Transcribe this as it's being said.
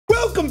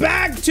welcome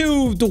back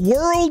to the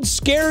world's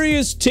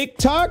scariest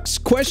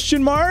TikToks,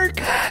 question mark.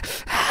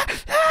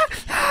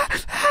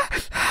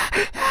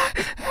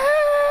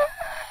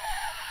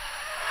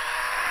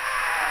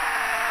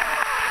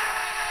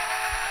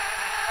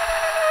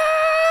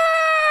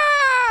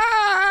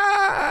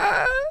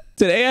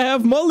 Today I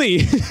have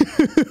Mully.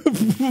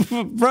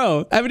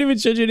 Bro, I haven't even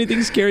showed you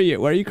anything scary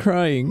yet. Why are you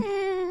crying?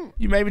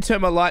 You made me turn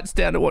my lights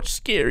down to watch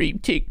scary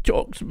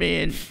TikToks,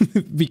 man.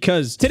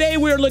 Because today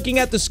we're looking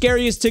at the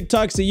scariest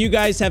TikToks that you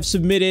guys have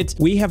submitted.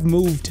 We have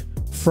moved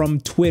from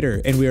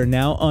Twitter and we are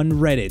now on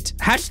Reddit.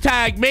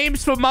 Hashtag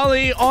memes for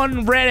Mully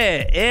on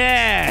Reddit.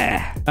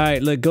 Yeah. All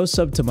right, look, go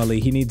sub to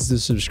Mully. He needs the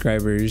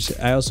subscribers.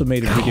 I also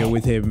made a video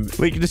with him.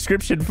 Link in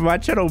description for my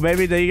channel,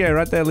 baby. There you go,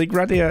 right there. Link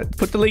right here.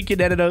 Put the link in,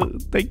 editor.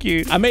 Thank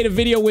you. I made a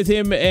video with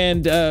him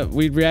and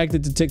we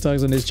reacted to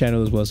TikToks on his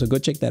channel as well. So go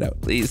check that out.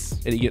 Please.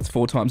 And he gets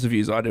 4 times the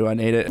views I do. I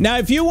need it. Now,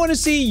 if you want to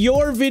see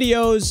your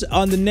videos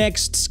on the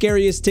next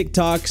scariest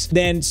TikToks,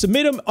 then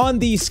submit them on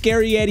the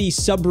Scary Eddie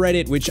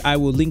subreddit, which I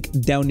will link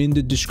down in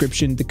the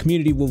description. The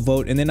community will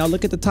vote and then I'll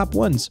look at the top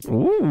ones.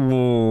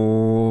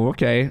 Ooh,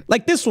 okay.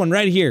 Like this one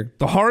right here.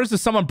 The horrors of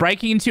someone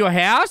breaking into your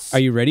house? Are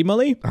you ready,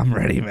 Mully? I'm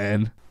ready,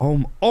 man.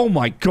 Oh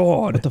my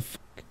god. What the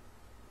fuck?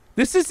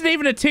 This isn't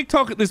even a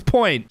TikTok at this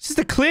point. It's just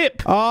a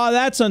clip. Oh,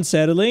 that's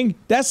unsettling.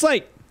 That's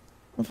like...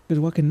 What the fuck is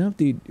walking up,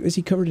 dude? What is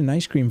he covered in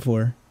ice cream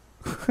for?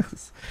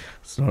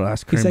 It's not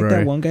ice cream, He's like bro.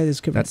 that one guy that's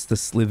covered... That's the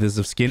slithers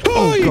of skin.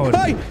 Oh, god.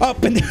 Hi,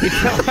 up and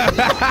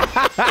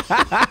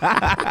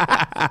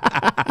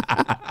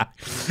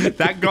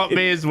That got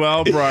me as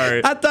well,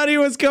 bro. I thought he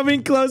was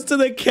coming close to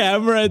the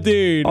camera,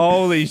 dude.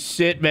 Holy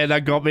shit, man.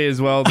 That got me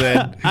as well,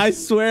 then. I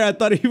swear, I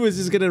thought he was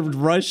just gonna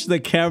rush the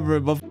camera,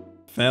 but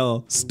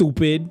fell.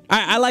 Stupid.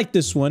 I like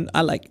this one.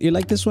 You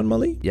like this one,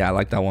 Mully? Yeah, I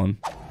like that one.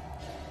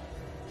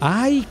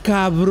 Ay,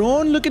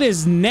 cabrón. Look at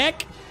his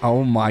neck.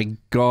 Oh my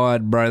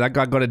god, bro. That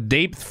guy got a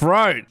deep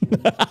throat.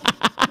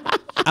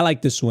 I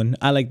like this one.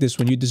 I like this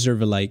one. You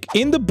deserve a like.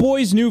 In the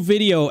boys' new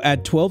video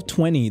at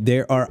 12:20,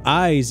 there are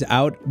eyes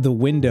out the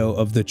window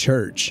of the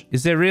church.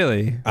 Is there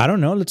really? I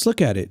don't know. Let's look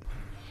at it.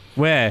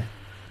 Where?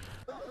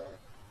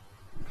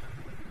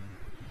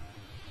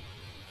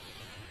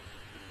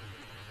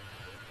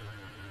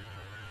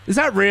 Is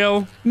that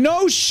real?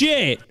 No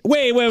shit.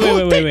 Wait.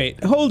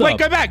 Hold up. Wait,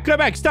 go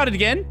back. Start it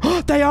again.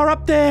 They are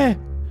up there.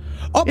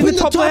 Up in the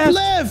top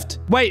left.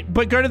 Wait,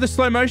 but go to the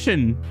slow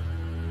motion.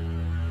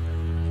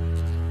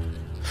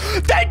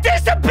 They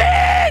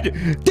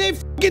disappeared! They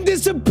fucking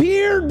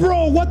disappeared,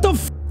 bro. What the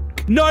f?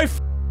 No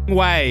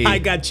way. I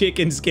got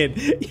chicken skin.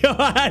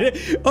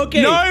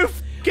 Okay. No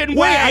way.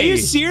 Wait, are you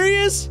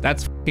serious?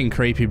 That's fucking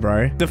creepy,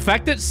 bro. The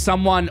fact that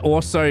someone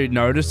also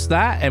noticed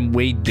that and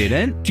we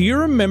didn't. Do you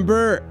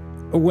remember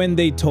when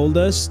they told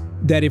us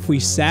that if we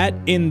sat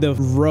in the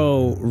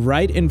row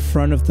right in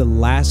front of the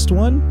last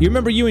one? You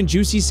remember you and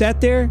Juicy sat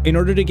there in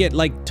order to get,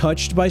 like,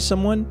 touched by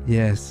someone?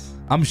 Yes.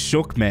 I'm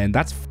shook, man.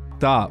 That's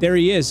fucked up. There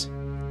he is.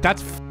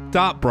 That's fucked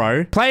up,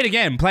 bro. Play it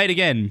again. Play it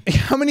again.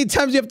 How many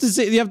times do you have to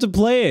say you have to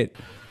play it?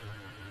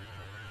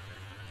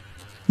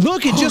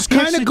 Look, it just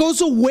kind of goes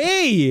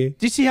away.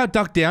 Did you see how it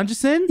ducked down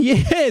just then?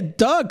 Yeah, it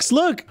ducks.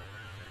 Look.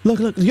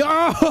 Look. Yo!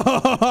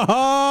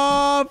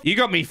 You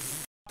got me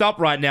fucked up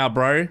right now,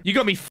 bro. You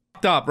got me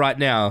fucked up right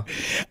now.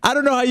 I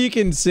don't know how you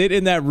can sit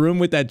in that room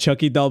with that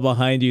Chucky doll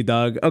behind you,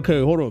 dog.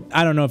 Okay, hold on.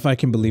 I don't know if I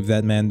can believe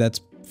that, man.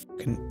 That's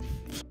fucking...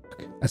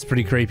 That's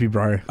pretty creepy,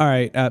 bro. All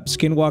right,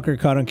 Skinwalker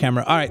caught on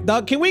camera. All right,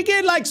 dog, can we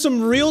get like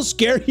some real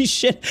scary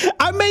shit?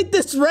 I made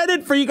this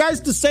Reddit for you guys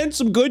to send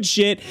some good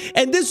shit,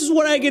 and this is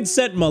what I get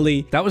sent,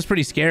 Mully. That was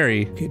pretty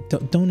scary. Okay,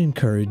 don't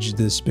encourage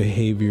this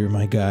behavior,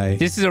 my guy.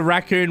 This is a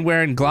raccoon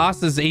wearing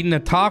glasses eating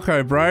a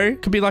taco, bro.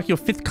 Could be like your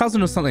 5th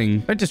cousin or something.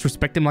 Don't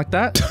disrespect him like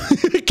that.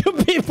 It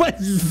could be my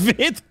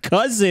 5th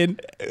cousin.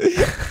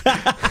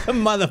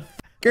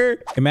 Motherfucker.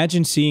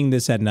 Imagine seeing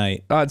this at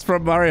night. Oh, it's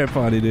from Mario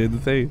Party, dude, the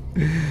thing.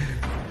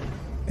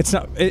 It's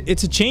not.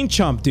 It's a chain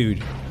chomp,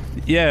 dude.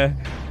 Yeah.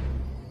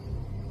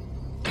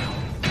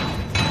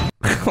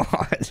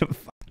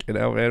 Fucking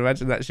hell, man.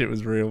 Imagine that shit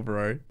was real,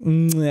 bro.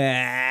 Nah,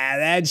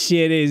 that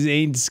shit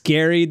ain't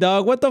scary,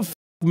 dog. What the f,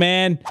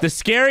 man? The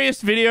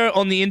scariest video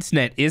on the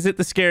internet. Is it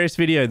the scariest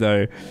video,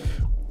 though?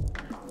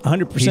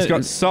 100%. He's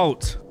got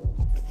salt.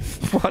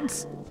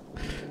 What?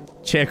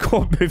 Chair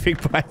caught moving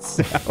by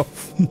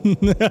itself.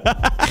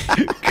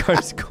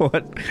 Ghost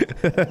caught.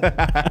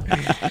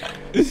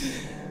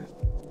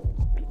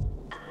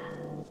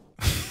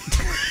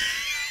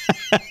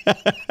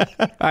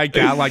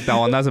 Okay, I like that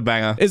one. That's a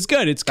banger. It's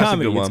good. It's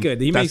comedy. It's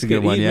good. He makes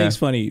good. He makes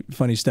funny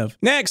stuff.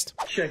 Next.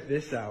 Check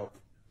this out.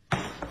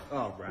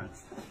 Oh,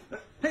 rats.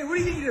 Hey, what do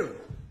you think you're doing?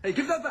 Hey,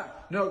 give that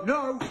back.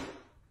 No.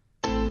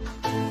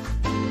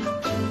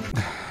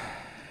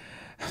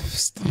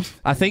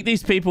 I think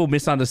these people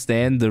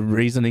misunderstand the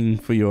reasoning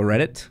for your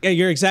Reddit. Yeah,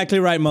 you're exactly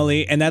right,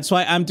 Mully, and that's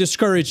why I'm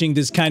discouraging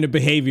this kind of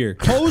behavior.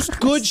 Post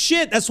good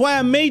shit. That's why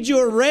I made you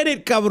a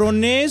Reddit,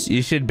 cabrones.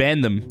 You should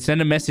ban them.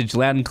 Send a message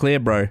loud and clear,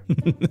 bro.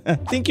 I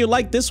think you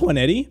like this one,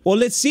 Eddie. Well,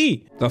 let's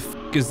see. The f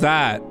is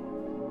that?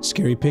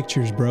 Scary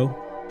pictures, bro.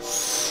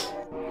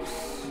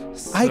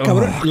 Ay,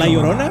 cabrón. La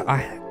Llorona?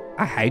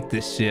 I hate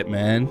this shit,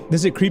 man.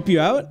 Does it creep you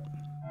out?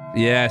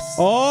 Yes.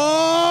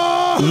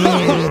 Oh!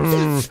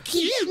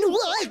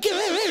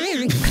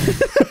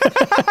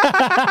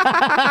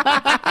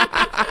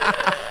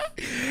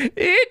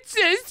 It's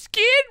a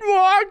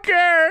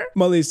skinwalker.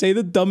 Mully, say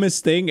the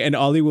dumbest thing and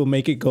Ollie will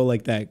make it go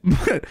like that.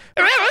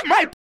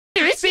 My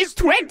penis is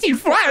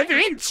 25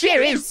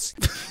 inches.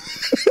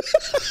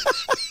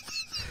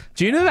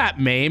 Do you know that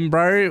meme,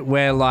 bro,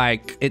 where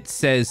like it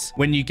says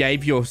when you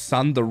gave your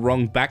son the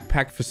wrong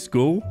backpack for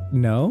school?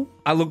 No.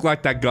 I look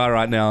like that guy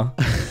right now.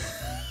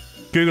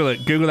 Google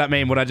it. Google that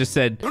meme, what I just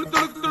said.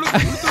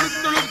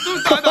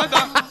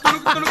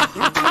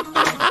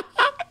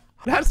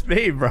 That's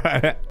me, bro.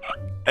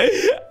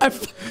 I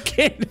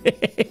fucking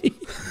hate.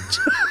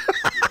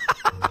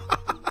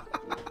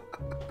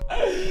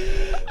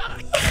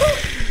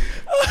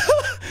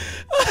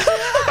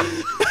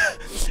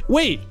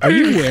 Wait, are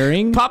you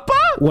wearing Papa?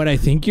 what I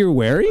think you're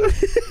wearing?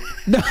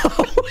 No.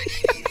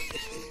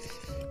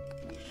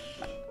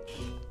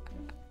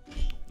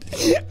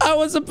 I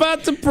was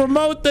about to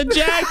promote the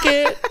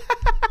jacket.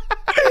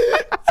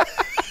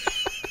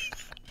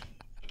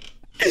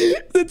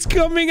 That's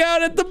coming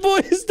out at the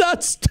Boys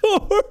Dot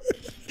store.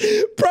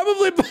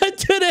 Probably by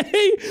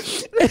today.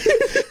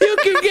 You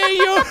can get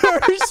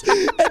yours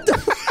at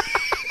the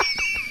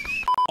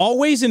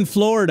Always in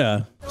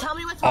Florida. Tell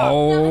me what's wrong.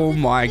 Oh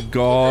my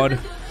god.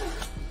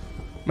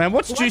 Man,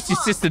 what's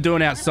Juicy's sister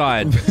doing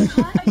outside?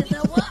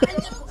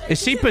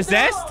 Is she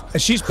possessed?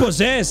 She's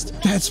possessed.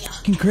 That's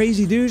fucking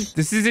crazy, dude.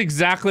 This is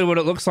exactly what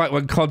it looks like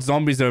when COD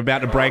zombies are about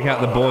to break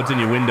out the boards in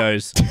your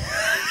windows.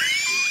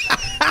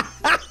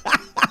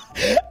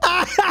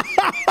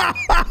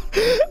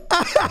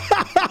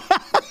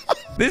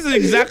 This is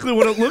exactly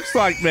what it looks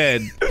like,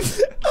 man.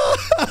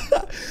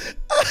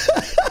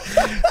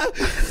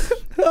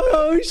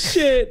 Oh,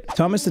 shit.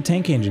 Thomas the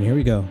Tank Engine. Here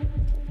we go.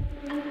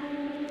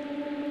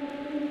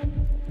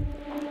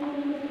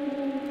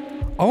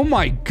 Oh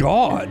my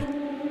god.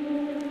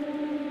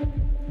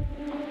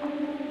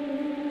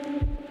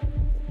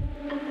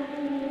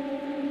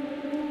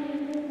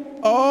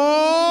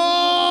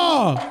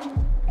 Oh!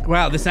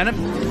 Wow, this that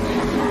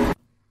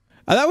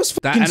was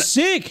fucking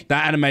sick.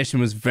 That animation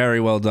was very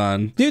well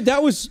done. Dude,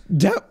 that was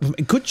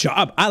good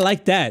job. I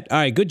like that. All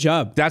right, good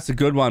job. That's a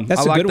good one.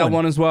 That's I a like good that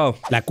one as well.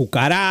 La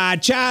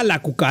cucaracha, la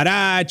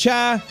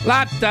cucaracha.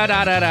 La da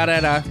da da da da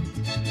da.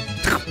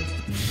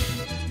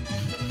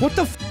 What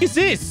the f is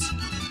this?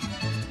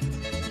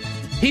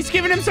 He's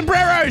giving him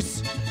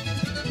sombreros.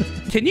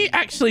 Can you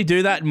actually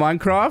do that in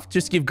Minecraft?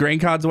 Just give green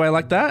cards away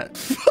like that?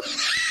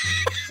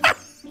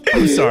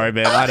 I'm sorry,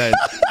 man. I don't.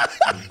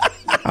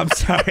 I'm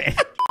sorry.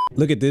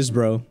 Look at this,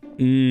 bro.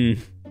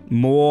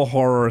 More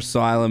horror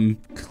asylum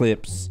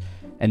clips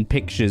and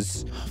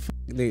pictures.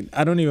 Dude,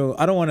 I don't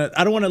want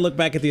to look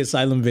back at the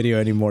asylum video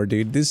anymore,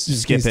 dude. This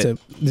just Skip needs it.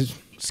 to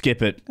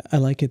Skip it. I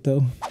like it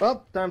though.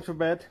 Well, time for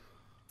bed.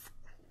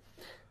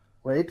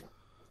 Wait.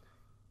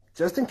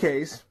 Just in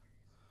case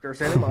there's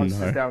any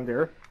monsters down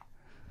there.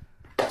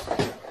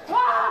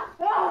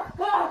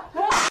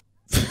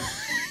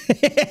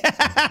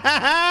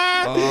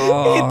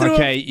 Oh,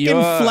 okay. In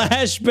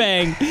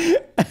flashbang.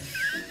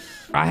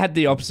 I had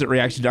the opposite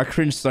reaction. I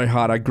cringed so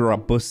hard I grew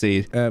up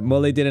bussy.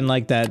 Mully didn't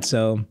like that,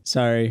 so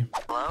sorry.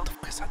 Hello?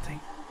 What is that thing?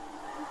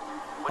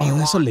 Oh,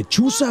 that's a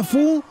lechuza,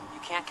 fool. You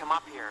can't come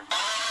up here.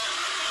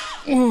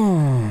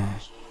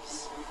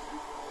 Jeez.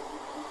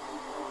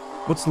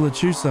 What's the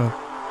lechuza?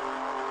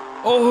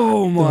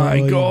 Oh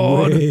my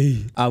god.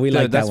 We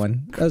like that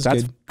one. That's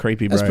That's good.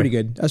 creepy, bro. That's pretty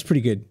good. That's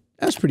pretty good.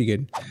 That's pretty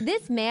good.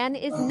 This man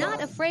is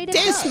not afraid of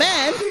This ghosts.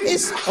 man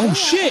is. Oh They are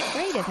shit.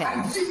 afraid of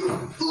him.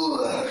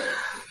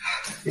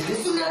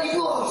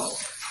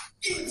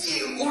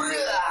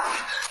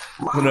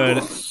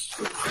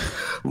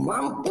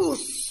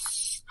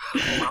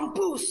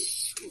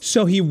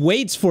 So he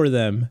waits for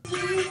them.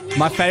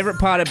 My favorite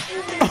part of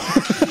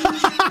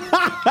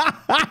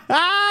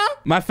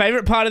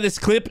this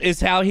clip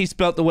is how he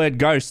spelt the word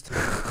ghost.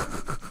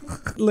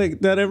 Look,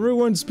 not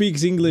everyone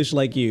speaks English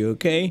like you,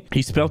 okay?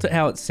 He spelt it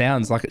how it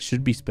sounds, like it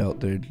should be spelt,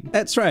 dude.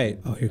 That's right.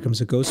 Oh, here comes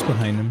a ghost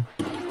behind him.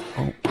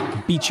 Oh,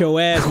 beat your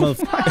ass,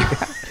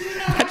 motherfucker.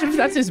 Imagine if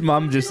that's his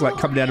mum just like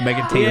come down to make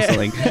a tea or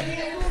something.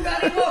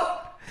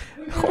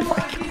 Oh my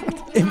god.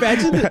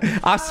 Imagine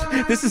us.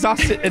 This is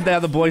us and the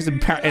other boys in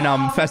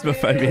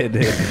Phasmophobia,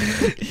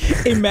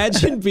 dude.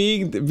 Imagine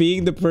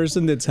being the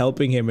person that's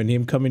helping him and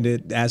him coming to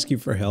ask you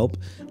for help.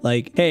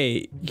 Like,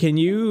 hey, can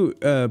you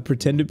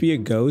pretend to be a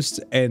ghost?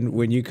 And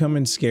when you come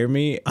and scare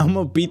me, I'm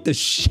gonna beat the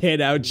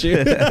shit out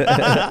you.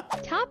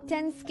 Top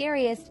 10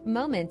 scariest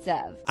moments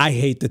of. I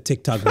hate the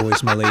TikTok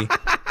voice, Mully.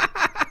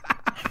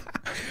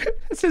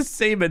 This is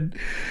semen.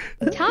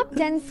 Top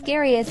 10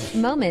 scariest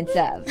moments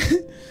of.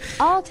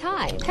 All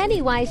time.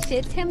 Pennywise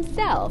shits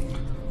himself.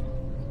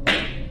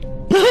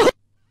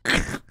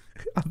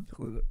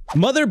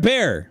 Mother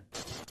Bear.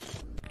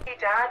 Hey,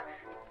 Dad,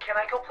 can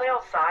I go play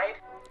outside?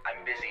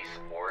 I'm busy,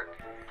 sport.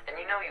 And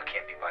you know you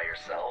can't be by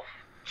yourself.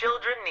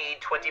 Children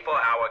need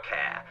 24-hour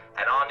care,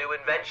 and our new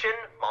invention,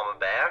 Mama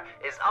Bear,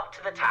 is up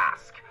to the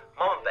task.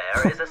 Mama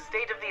Bear is a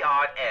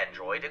state-of-the-art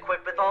android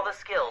equipped with all the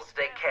skills to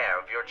take care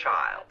of your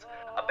child.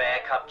 A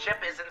Bear Cub chip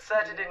is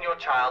inserted in your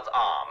child's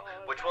arm,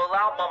 which will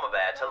allow Mama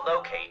Bear to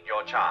locate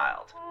your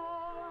child.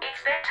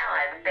 It's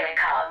bedtime, Bear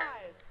Cub.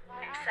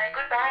 Say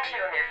goodbye to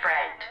your new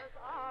friend.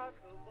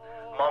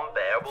 Mama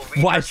Bear will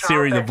read Why your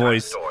Siri child the bedtime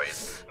voice?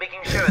 stories,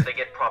 making sure they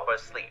get proper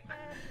sleep.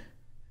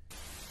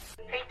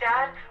 Hey,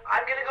 Dad,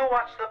 I'm gonna go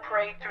watch the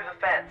parade through the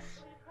fence.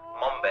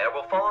 Mama Bear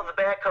will follow the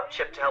Bear Cub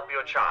chip to help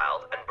your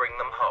child and bring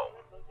them home.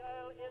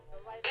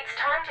 It's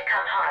time to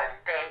come home,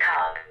 Bear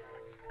Cub.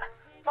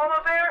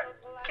 Mama Bear,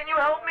 can you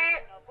help me?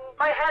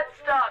 My head's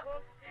stuck.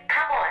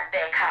 Come on,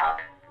 Bear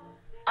Cub.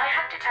 I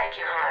have to take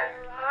you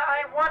home.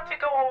 I want to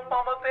go home,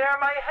 Mama Bear.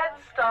 My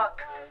head's stuck.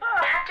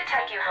 I have to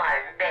take you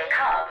home, Bear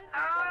Cub.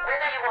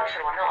 Whether you want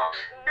to or not.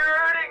 You're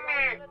hurting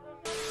me.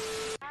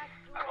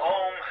 I'm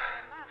home.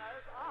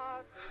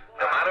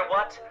 No matter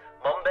what,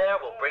 Mom Bear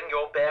will bring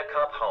your Bear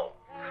Cub home.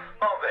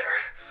 Mom Bear,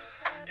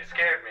 you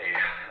scared me.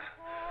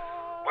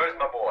 Where's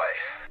my boy?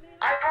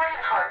 I brought him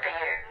home for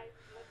you.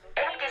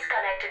 Any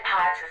disconnected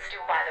parts are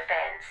still by the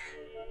fence.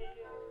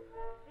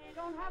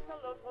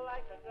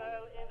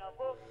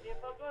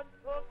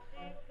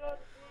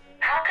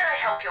 How can I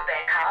help your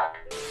Bear Cub?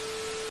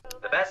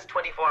 The best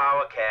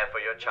 24-hour care for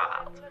your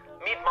child.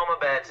 Meet Mama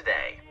Bear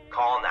today.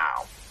 Call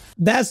now.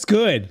 That's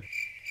good.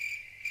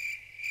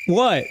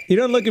 What? You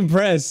don't look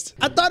impressed.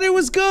 I thought it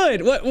was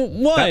good. What?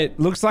 That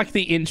looks like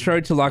the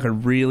intro to like a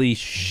really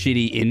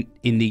shitty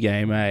indie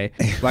game, eh?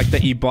 Like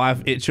that you buy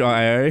off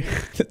itch.io.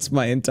 That's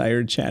my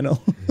entire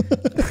channel.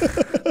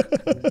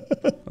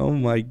 Oh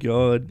my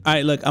god. All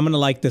right, look, I'm gonna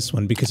like this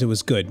one because it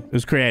was good. It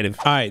was creative.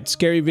 All right,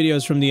 scary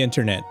videos from the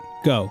internet.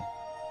 Go.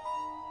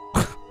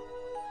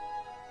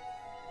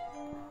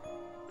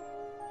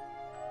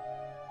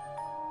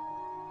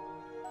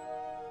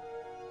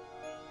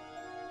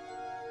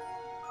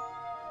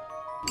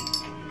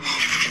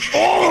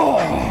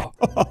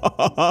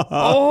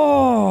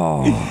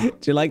 Oh!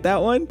 Did you like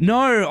that one?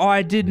 No,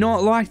 I did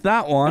not like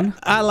that one.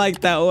 I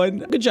like that one.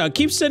 Good job.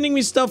 Keep sending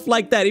me stuff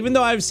like that. Even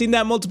though I've seen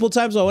that multiple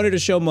times, I wanted to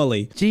show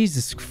Mully.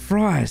 Jesus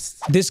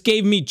Christ. This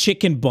gave me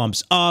chicken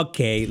bumps.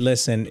 Okay,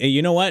 listen.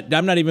 You know what?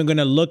 I'm not even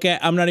gonna look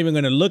at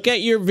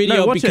your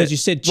video because you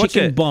said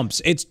chicken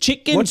bumps. It's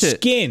chicken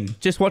skin.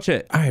 Just watch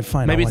it. All right,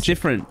 fine. Maybe it's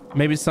different.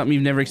 Maybe it's something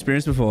you've never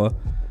experienced before.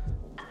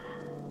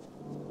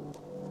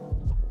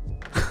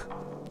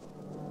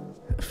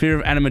 Fear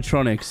of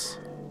animatronics.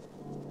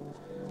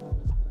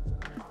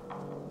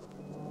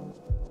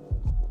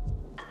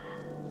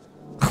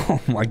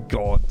 Oh my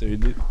god,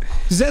 dude.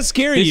 Does that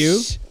scare you?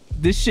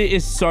 This shit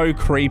is so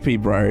creepy,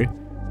 bro.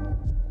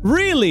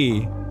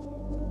 Really?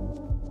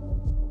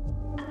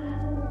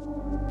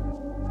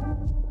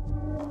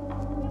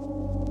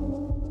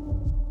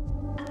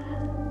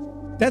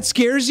 That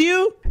scares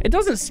you? It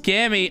doesn't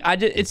scare me.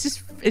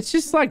 It's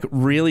just like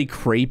really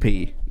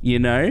creepy, you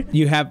know?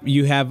 You have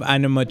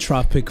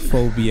animatropic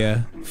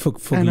phobia.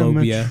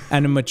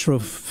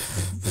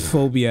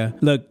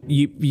 Animatrophobia. Look,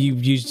 you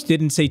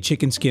didn't say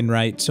chicken skin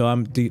right, so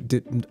I'm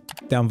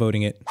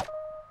downvoting it.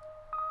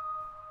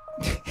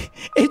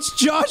 It's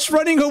Josh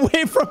running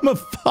away from a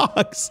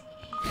fox.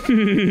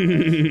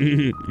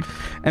 And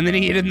then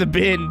he hid in the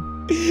bin.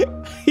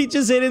 He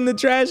just hid in the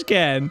trash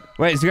can.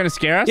 Wait, is he gonna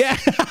scare us? Yeah.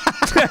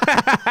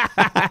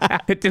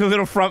 It did a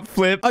little front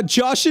flip.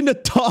 Josh and a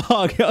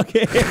dog.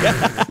 Okay.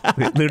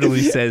 It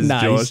literally says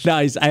Josh.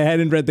 Nice. I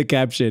hadn't read the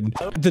caption.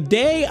 The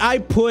day I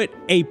put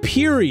a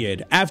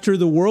period after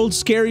the world's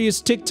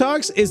scariest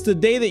TikToks is the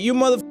day that you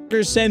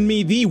motherfuckers send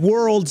me the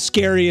world's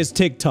scariest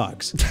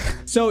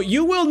TikToks. So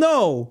you will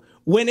know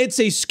when it's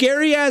a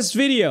scary ass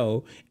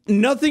video,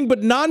 nothing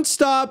but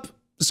nonstop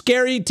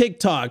scary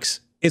TikToks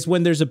is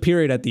when there's a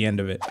period at the end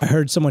of it. I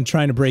heard someone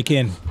trying to break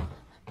in.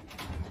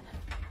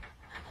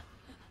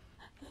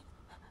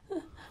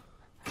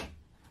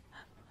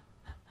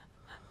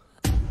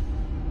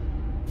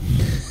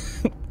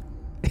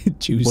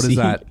 Juicy. What is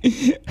that?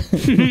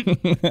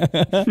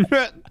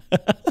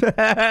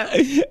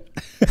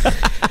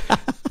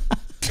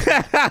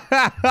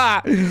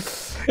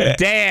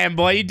 Damn,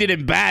 boy, you did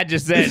it bad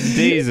just then.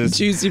 Jesus.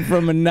 Juicy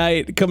from a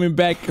night, coming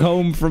back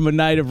home from a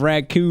night of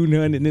raccoon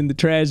hunting in the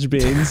trash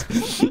bins.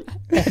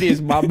 And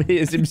his mom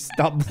hears him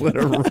stumbling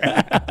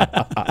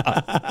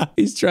around.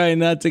 He's trying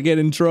not to get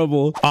in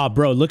trouble. Ah,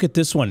 bro, look at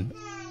this one.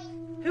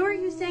 Who are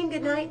you saying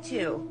goodnight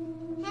to?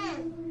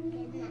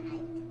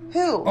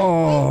 Who?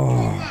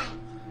 Oh.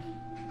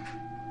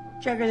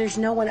 Jagger, there's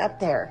no one up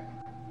there.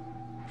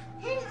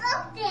 Who's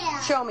up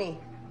there? Show me.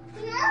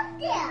 Who's up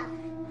there?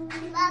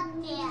 Who's up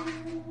there?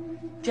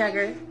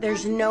 Jagger,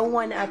 there's no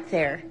one up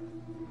there.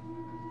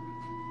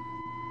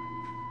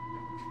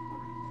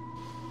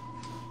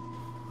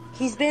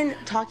 He's been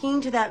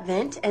talking to that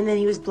vent and then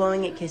he was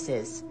blowing it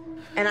kisses.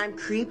 And I'm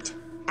creeped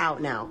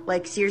out now.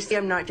 Like, seriously,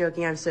 I'm not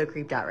joking. I'm so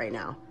creeped out right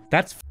now.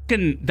 That's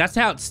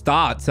how it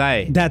starts,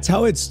 eh? That's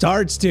how it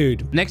starts,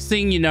 dude. Next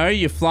thing you know,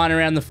 you're flying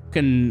around the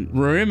fucking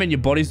room and your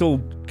body's all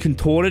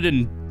contorted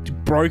and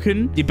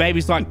broken. Your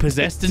baby's like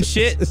possessed and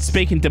shit.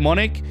 Speaking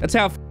demonic. That's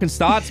how it fucking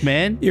starts,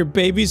 man. Your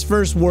baby's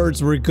first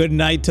words were good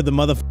night to the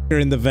motherfucker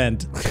in the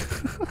vent.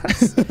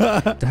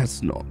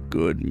 That's not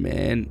good,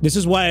 man. This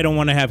is why I don't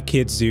want to have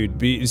kids,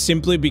 dude.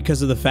 Simply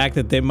because of the fact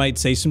that they might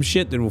say some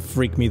shit that will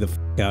freak me the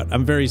fuck out.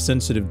 I'm very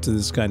sensitive to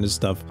this kind of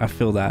stuff. I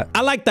feel that.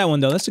 I like that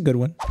one, though. That's a good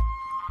one.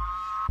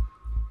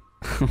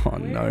 Oh,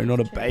 no. Not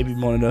a baby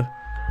monitor.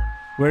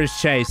 Where is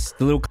Chase?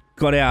 The little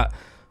got out.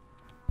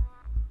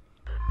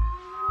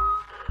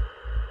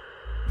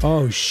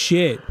 Oh,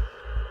 shit.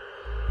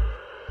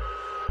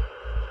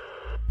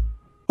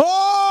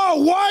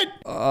 Oh, what?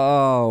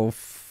 Oh,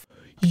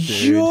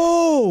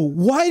 yo,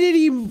 why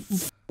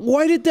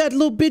did that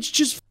little bitch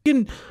just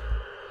fucking...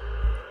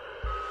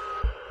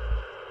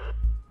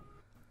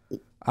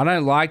 I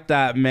don't like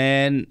that,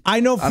 man. I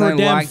know for a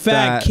damn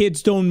fact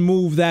kids don't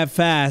move that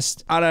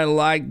fast. I don't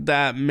like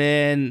that,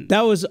 man.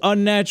 That was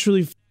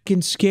unnaturally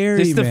fucking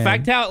scary, Just the man.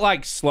 fact how it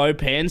like slow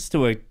pans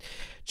to a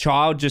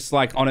child just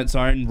like on its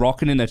own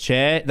rocking in a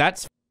chair,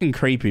 that's fucking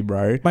creepy,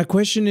 bro. My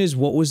question is,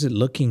 what was it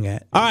looking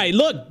at? All right,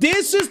 look,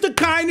 this is the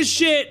kind of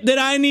shit that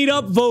I need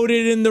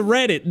upvoted in the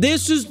Reddit.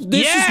 This is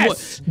good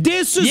stuff.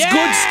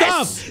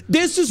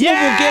 This is what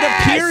will get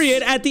a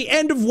period at the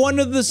end of one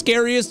of the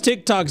scariest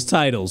TikToks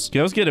titles.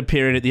 Girls get a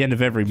period at the end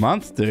of every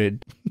month,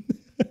 dude.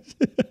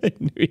 I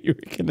knew you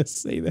were gonna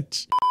say that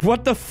shit.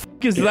 What the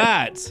fuck is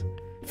that?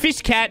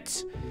 Fish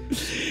cat.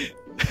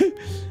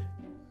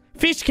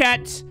 Fish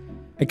cat.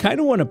 I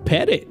kind of want to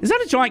pet it. Is that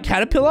a giant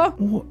caterpillar?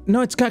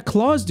 No, it's got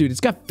claws, dude. It's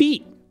got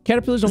feet.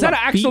 Caterpillars don't Is that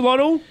got an feet.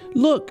 axolotl?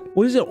 Look,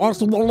 what is it? What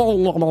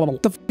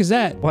the fuck is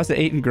that? Why is it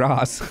eating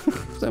grass?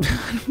 I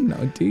don't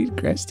know, dude.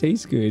 Grass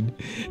tastes good.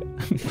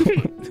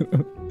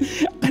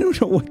 I don't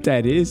know what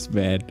that is,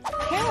 man.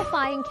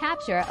 Terrifying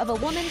capture of a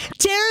woman.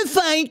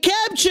 Terrifying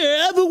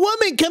capture of a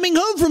woman coming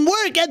home from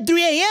work at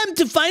 3 a.m.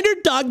 to find her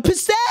dog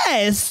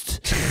possessed.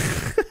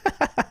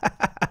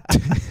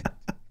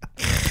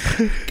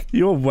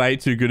 You're way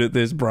too good at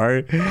this,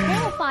 bro.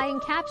 Terrifying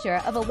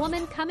capture of a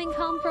woman coming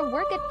home from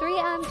work at 3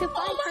 a.m. to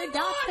find her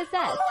dog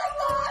possessed.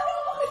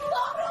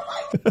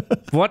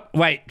 What?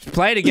 Wait,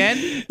 play it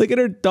again. Look at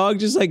her dog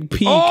just like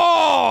peek.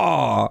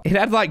 Oh! It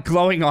had like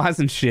glowing eyes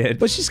and shit.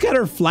 But she's got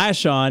her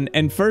flash on,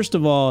 and first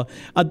of all,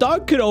 a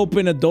dog could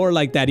open a door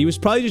like that. He was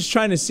probably just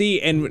trying to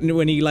see, and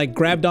when he like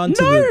grabbed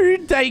onto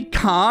they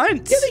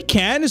can't. Yeah, they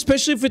can,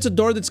 especially if it's a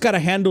door that's got a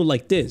handle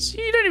like this.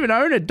 You don't even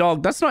own a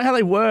dog. That's not how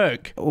they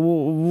work.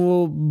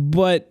 Well,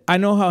 but I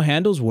know how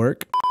handles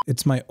work.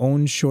 It's my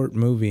own short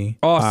movie.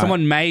 Oh,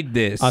 someone made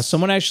this.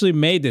 Someone actually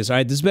made this. All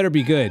right, this better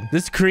be good.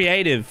 This is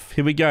creative.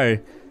 Here we go.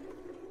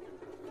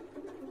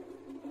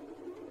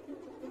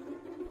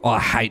 Oh, I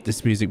hate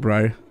this music,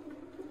 bro.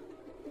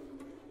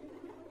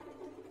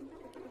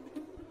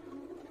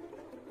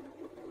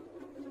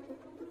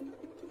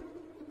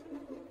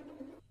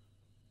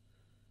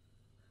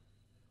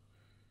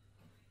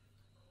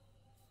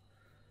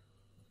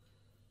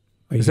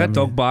 Is that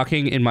dog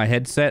barking in my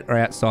headset or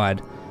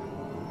outside?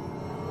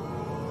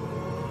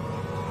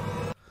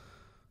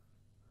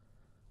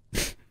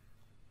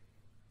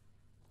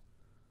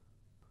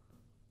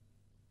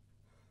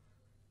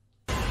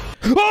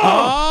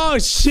 Oh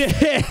shit!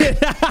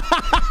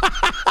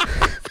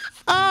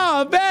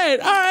 Oh man!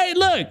 All right,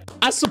 look,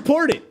 I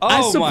support it.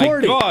 I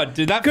support my god,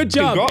 dude, that good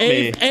job, got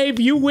Abe. me. Abe,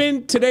 you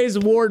win today's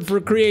award for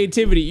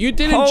creativity. You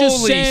didn't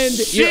just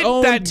send your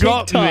own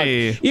TikTok. Got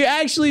me. You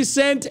actually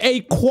sent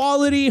a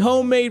quality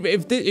homemade.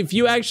 If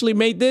you actually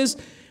made this.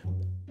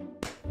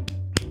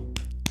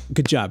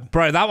 Good job.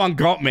 Bro, that one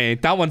got me.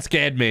 That one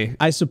scared me.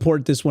 I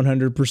support this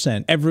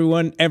 100%.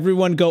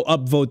 Everyone go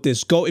upvote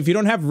this. Go, if you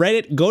don't have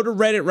Reddit, go to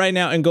Reddit right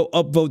now and go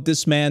upvote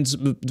this man's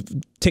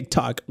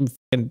TikTok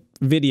and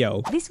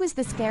video. This was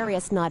the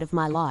scariest night of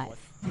my life.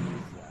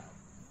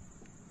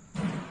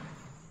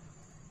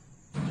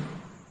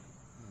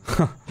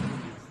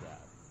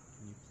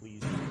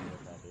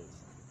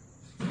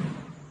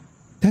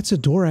 That's a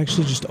door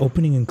actually just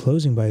opening and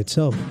closing by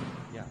itself.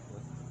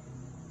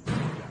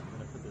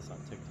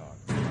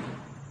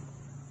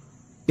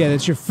 Yeah,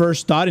 that's your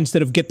first thought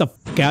instead of get the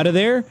fuck out of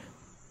there.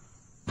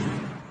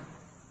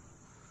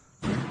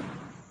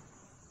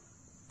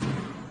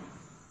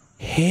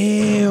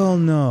 Hell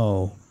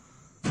no.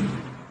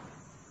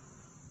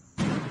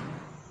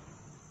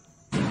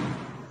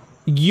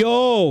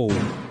 Yo.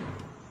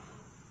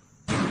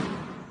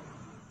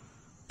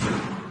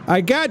 I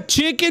got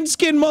chicken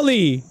skin,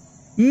 Mully.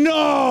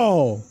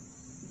 No.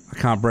 I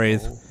can't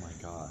breathe. Oh my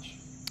gosh.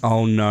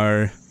 Oh no.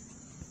 Okay.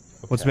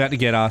 What's about to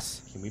get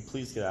us? Can we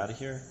please get out of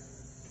here?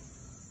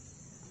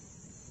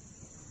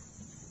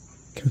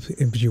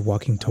 You're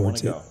walking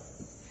towards it. Go.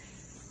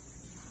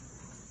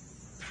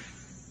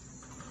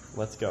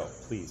 Let's go,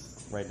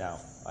 please, right now.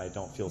 I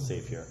don't feel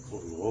safe here.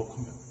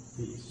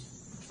 Please.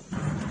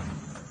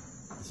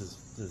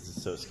 This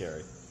is so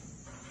scary.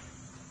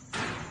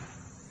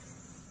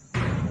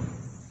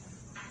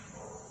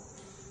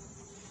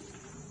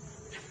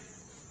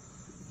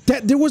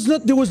 There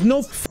was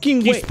no fucking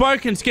way. You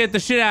spoke and scared the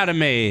shit out of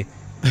me.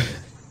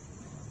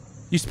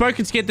 You spoke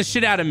and scared the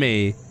shit out of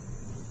me.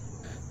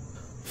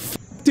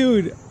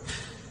 Dude,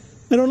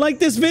 I don't like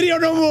this video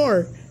no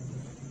more.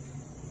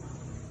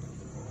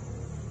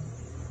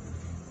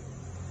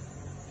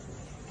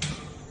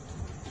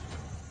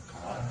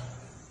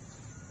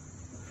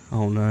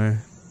 Oh no.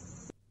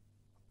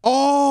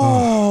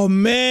 Oh,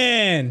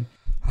 man.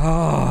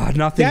 Oh,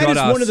 nothing got us.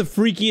 That is one of the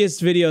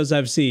freakiest videos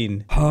I've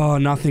seen. Oh,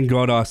 nothing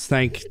got us.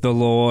 Thank the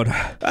Lord.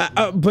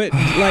 But,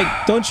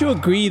 like, don't you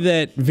agree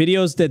that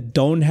videos that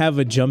don't have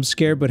a jump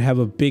scare but have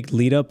a big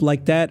lead up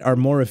like that are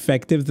more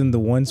effective than the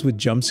ones with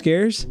jump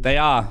scares? They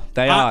are.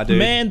 They are, dude.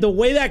 Man, the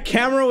way that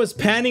camera was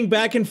panning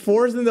back and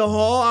forth in the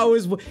hall, I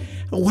was...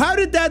 How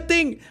did that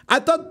thing... I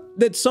thought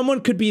that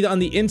someone could be on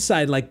the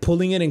inside, like,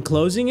 pulling it and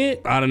closing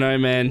it. I don't know,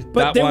 man.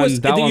 But that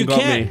one got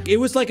me. It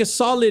was like a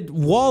solid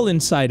wall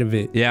inside of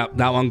it. Yeah,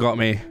 that one got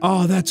me.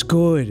 Oh, that's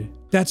good.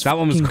 That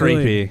one was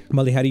creepy. Good.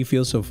 Mully, how do you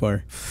feel so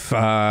far?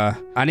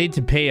 I need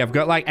to pee. I've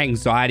got like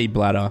anxiety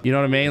bladder. You know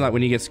what I mean? Like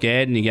when you get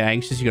scared and you get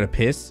anxious, you gotta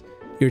piss.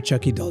 Your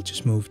Chucky doll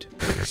just moved.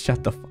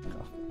 Shut the fuck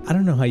up. I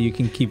don't know how you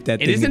can keep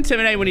that. It is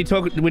intimidating when you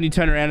talk. When you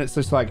turn around, it's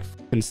just like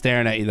fucking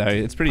staring at you though.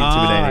 It's pretty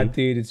intimidating.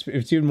 Dude,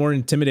 it's even more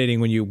intimidating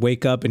when you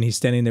wake up and he's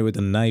standing there with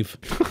a knife.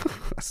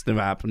 That's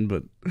never happened,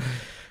 but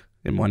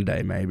in one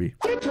day maybe.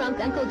 Your drunk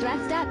uncle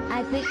dressed up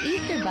as the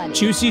Easter Bunny.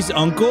 Juicy's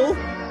uncle?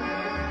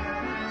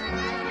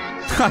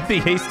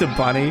 The Easter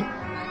Bunny.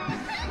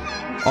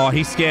 Oh,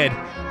 he's scared.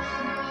 What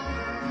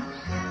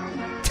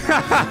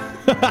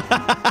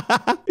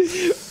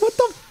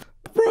the f,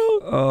 bro?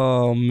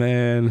 Oh,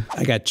 man.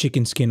 I got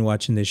chicken skin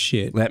watching this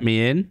shit. Let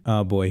me in.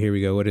 Oh, boy. Here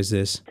we go. What is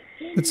this?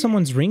 It's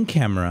someone's Ring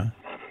camera.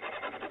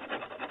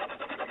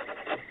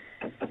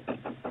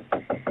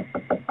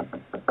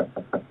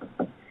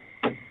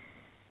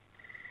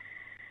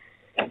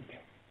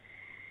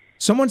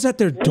 Someone's at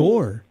their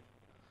door.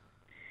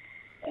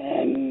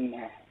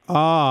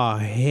 Oh,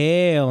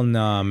 hell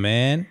nah,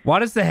 man. Why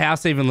does the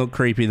house even look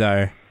creepy,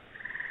 though?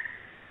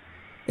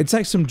 It's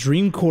like some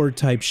Dreamcore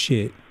type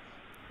shit.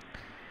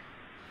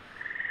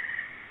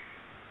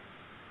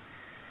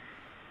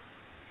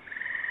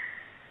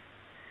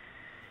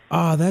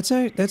 Oh, that's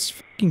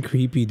fucking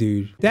creepy,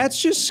 dude.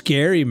 That's just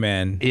scary,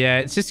 man. Yeah,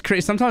 it's just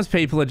creepy. Sometimes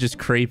people are just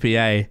creepy,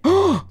 eh?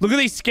 Look at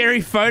these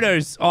scary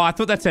photos. Oh, I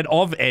thought that said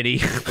of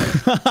Eddie.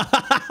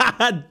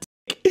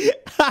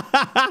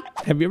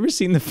 Have you ever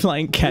seen the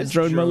flying cat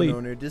drone, Mully?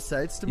 Owner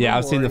decides to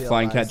I've seen the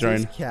flying cat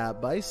drone.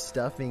 Cat by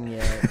stuffing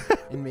it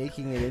and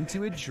making it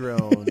into a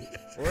drone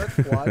or a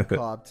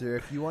quadcopter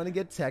if you want to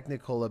get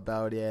technical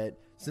about it,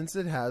 since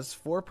it has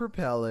 4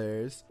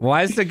 propellers.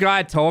 Why is the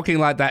guy talking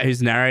like that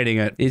who's narrating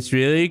it? It's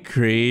really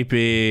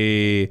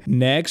creepy.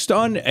 Next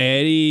on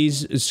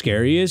Eddie's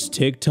scariest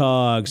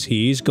TikToks,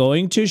 he's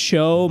going to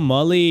show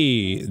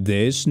Mully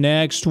this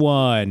next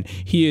one.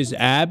 He is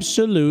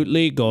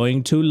absolutely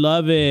going to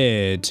love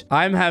it.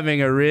 I'm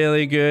having a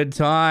really good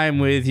time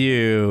with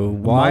you.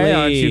 Why Mully,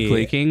 aren't you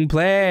clicking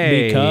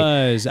play?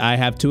 Because I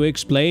have to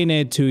explain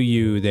it to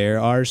you. There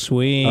are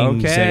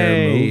swings that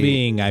are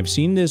moving. I've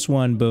seen this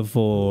one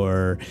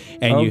before.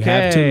 And you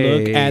have to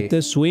look at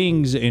the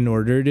swings in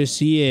order to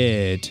see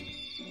it.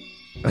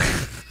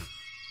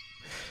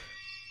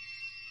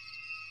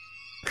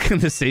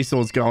 The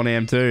seesaw's going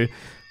ham too.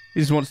 He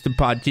just wants to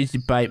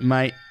participate,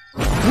 mate.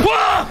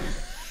 Whoa!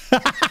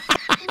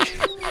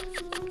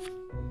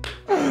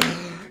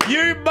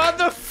 You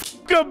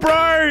motherfucker,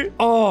 bro!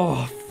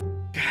 Oh,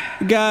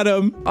 got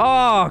him.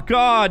 Oh,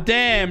 god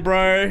damn,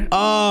 bro.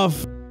 Oh,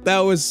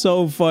 that was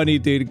so funny,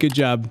 dude. Good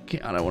job.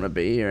 I don't want to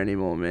be here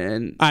anymore,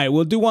 man. All right,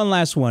 we'll do one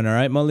last one, all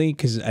right, Mully?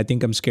 Because I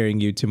think I'm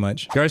scaring you too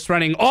much. Ghost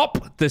running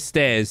up the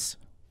stairs.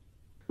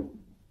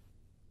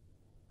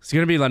 It's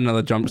going to be like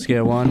another jump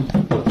scare one.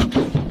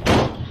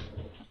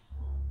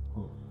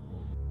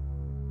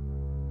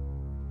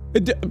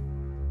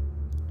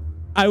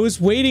 I was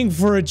waiting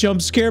for a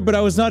jump scare, but I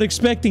was not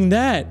expecting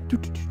that.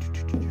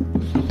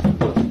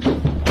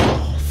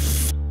 Oh,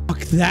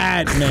 fuck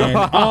that,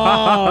 man.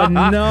 Oh,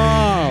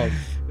 no.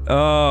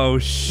 Oh,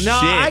 shit. No,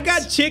 I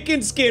got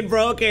chicken skin,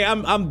 bro. Okay,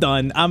 I'm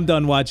done. I'm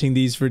done watching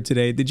these for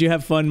today. Did you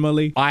have fun,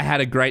 Mully? I had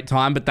a great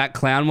time, but that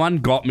clown one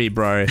got me,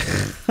 bro.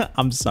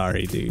 I'm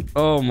sorry, dude.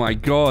 Oh my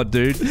god,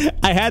 dude.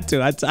 I had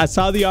to. I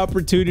saw the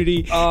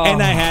opportunity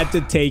and I had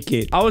to take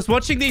it. I was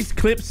watching these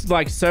clips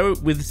like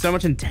with so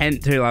much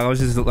intent too. Like I was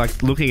just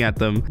like looking at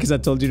them. Because I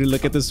told you to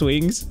look at the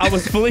swings. I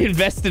was fully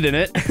invested in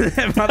it.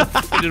 That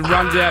motherfucker just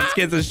runs out,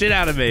 scares the shit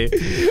out of me.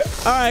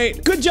 All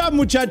right. Good job,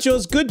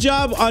 muchachos. Good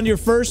job on your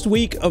first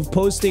week of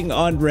posting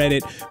on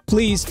Reddit.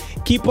 Please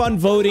keep on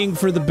voting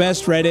for the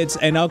best Reddits,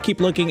 and I'll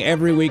keep looking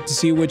every week to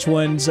see which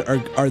ones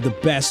are the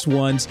best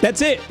ones.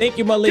 That's it. Thank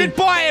you, Mully.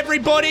 Goodbye,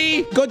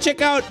 everybody. Go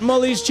check out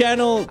Mully's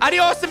channel.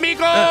 Adios,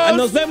 amigos.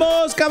 Nos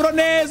vemos,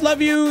 cabrones.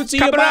 Love you. See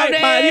you. Bye.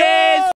 Adios.